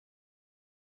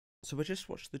So I just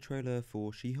watched the trailer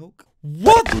for She-Hulk.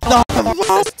 What the?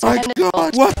 Oh my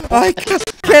god! What? I can't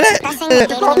get it!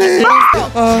 Please!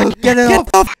 Oh, get it off!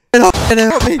 Get it off! Get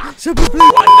it off me! Somebody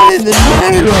please in the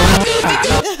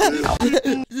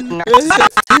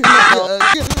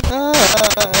name!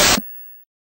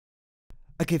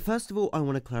 Okay, first of all, I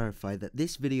want to clarify that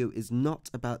this video is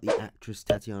not about the actress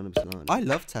Tatiana Maslany. I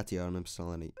love Tatiana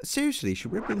Maslany. Seriously, she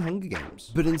ripped in Hunger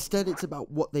Games. But instead, it's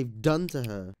about what they've done to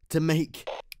her to make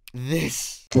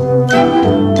this.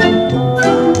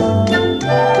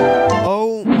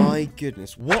 Oh my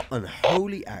goodness, what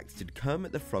unholy act did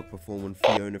Kermit the Frog perform when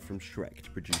Fiona from Shrek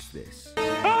to produce this?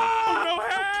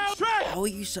 How are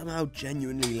you somehow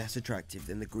genuinely less attractive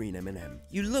than the green M&M?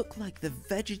 You look like the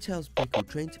VeggieTales pickle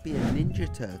trained to be a ninja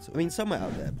turtle. I mean, somewhere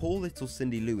out there, poor little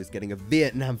Cindy Lou is getting a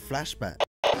Vietnam flashback.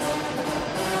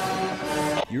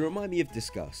 You remind me of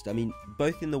Disgust. I mean,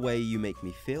 both in the way you make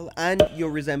me feel and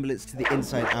your resemblance to the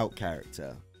Inside Out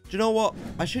character. Do you know what?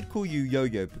 I should call you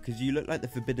Yo-Yo because you look like the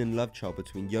forbidden love child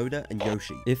between Yoda and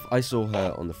Yoshi. If I saw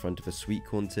her on the front of a sweet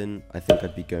corn tin, I think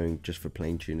I'd be going just for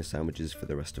plain tuna sandwiches for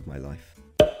the rest of my life.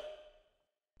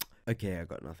 Okay, I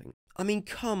got nothing. I mean,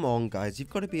 come on, guys. You've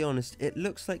got to be honest. It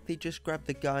looks like they just grabbed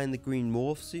the guy in the green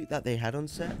morph suit that they had on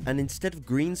set, and instead of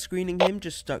green screening him,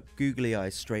 just stuck googly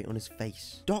eyes straight on his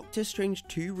face. Doctor Strange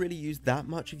 2 really used that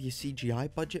much of your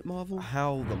CGI budget, Marvel?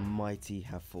 How the mighty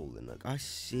have fallen. Look, I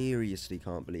seriously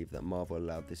can't believe that Marvel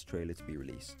allowed this trailer to be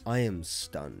released. I am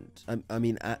stunned. I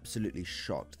mean, absolutely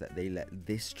shocked that they let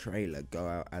this trailer go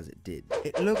out as it did.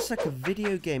 It looks like a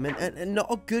video game, and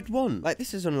not a good one. Like,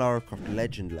 this is on Lara Croft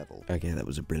Legend level. Okay, that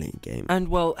was a brilliant game. And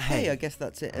well, hey, I guess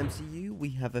that's it, MCU. We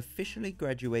have officially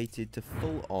graduated to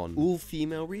full-on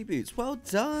all-female reboots. Well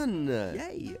done!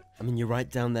 Yay! I mean, you're right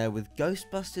down there with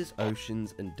Ghostbusters,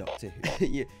 Oceans, and Doctor Who.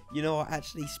 you know what?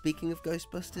 Actually, speaking of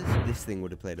Ghostbusters, this thing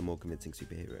would have played a more convincing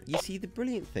superhero. You see, the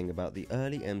brilliant thing about the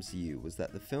early MCU was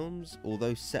that the films,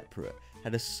 although separate,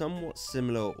 had a somewhat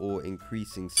similar or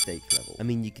increasing stake level. I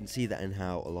mean, you can see that in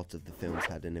how a lot of the films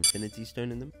had an Infinity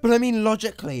Stone in them. But I mean,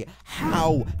 logically,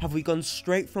 how have we gone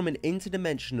straight from an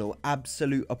interdimensional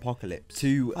absolute apocalypse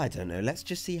to, I don't know, let's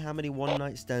just see how many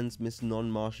one-night stands Miss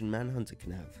Non-Martian Manhunter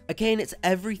can have. Okay, and it's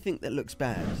everything that looks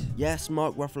bad. Yes,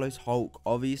 Mark Ruffalo's Hulk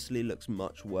obviously looks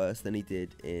much worse than he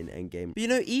did in Endgame. But you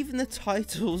know, even the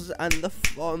titles and the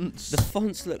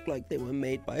fonts look like they were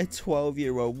made by a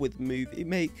 12-year-old with movie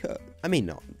makeup. I mean,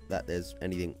 not that there's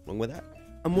anything wrong with that.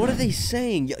 And what are they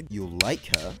saying? You'll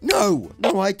like her? No,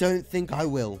 I don't think I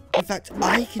will. In fact,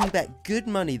 I can bet good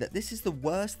money that this is the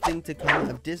worst thing to come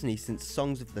out of Disney since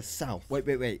Songs of the South.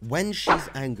 Wait. When she's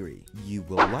angry, you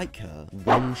will like her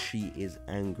when she is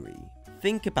angry.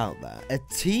 Think about that. A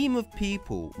team of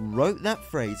people wrote that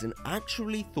phrase and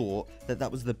actually thought that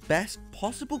that was the best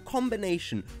possible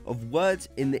combination of words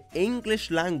in the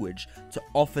English language to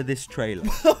offer this trailer.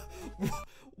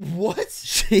 What?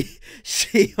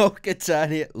 She-Hulk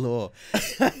Attorney at Law.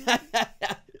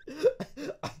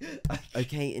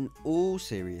 Okay, in all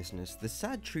seriousness, the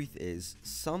sad truth is,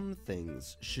 some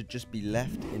things should just be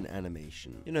left in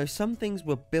animation. You know, some things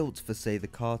were built for, say, the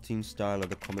cartoon style of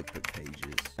the comic book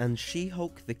pages. And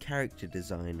She-Hulk, the character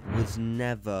design, was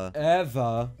never,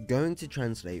 ever going to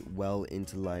translate well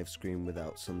into live screen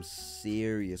without some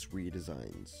serious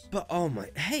redesigns. But oh my,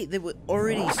 hey, they were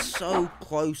already so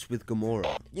close with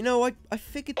Gamora. You know, I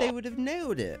figured they would have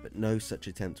nailed it, but no such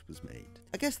attempt was made.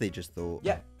 I guess they just thought,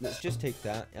 yeah, let's just take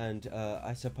that and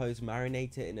I suppose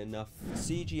marinate it in enough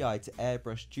CGI to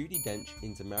airbrush Judi Dench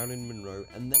into Marilyn Monroe,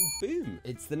 and then boom,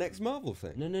 it's the next Marvel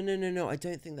thing. No, I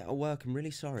don't think that'll work. I'm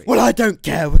really sorry. Well, I don't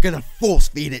care. We're gonna force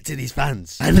feed it to these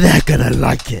fans, and they're gonna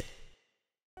like it.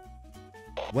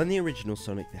 When the original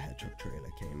Sonic the Hedgehog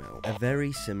trailer came out, a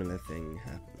very similar thing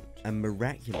happened. And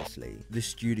miraculously, the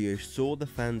studio saw the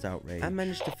fans' outrage and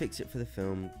managed to fix it for the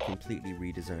film, completely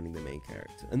redesigning the main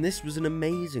character. And this was an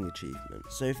amazing achievement.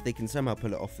 So if they can somehow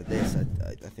pull it off for this, I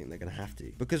think they're gonna have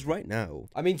to. Because right now,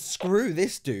 I mean, screw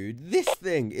this dude. This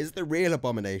thing is the real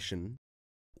Abomination.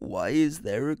 Why is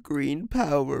there a green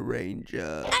Power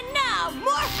Ranger? And now,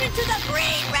 morph into the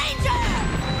Green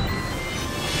Ranger!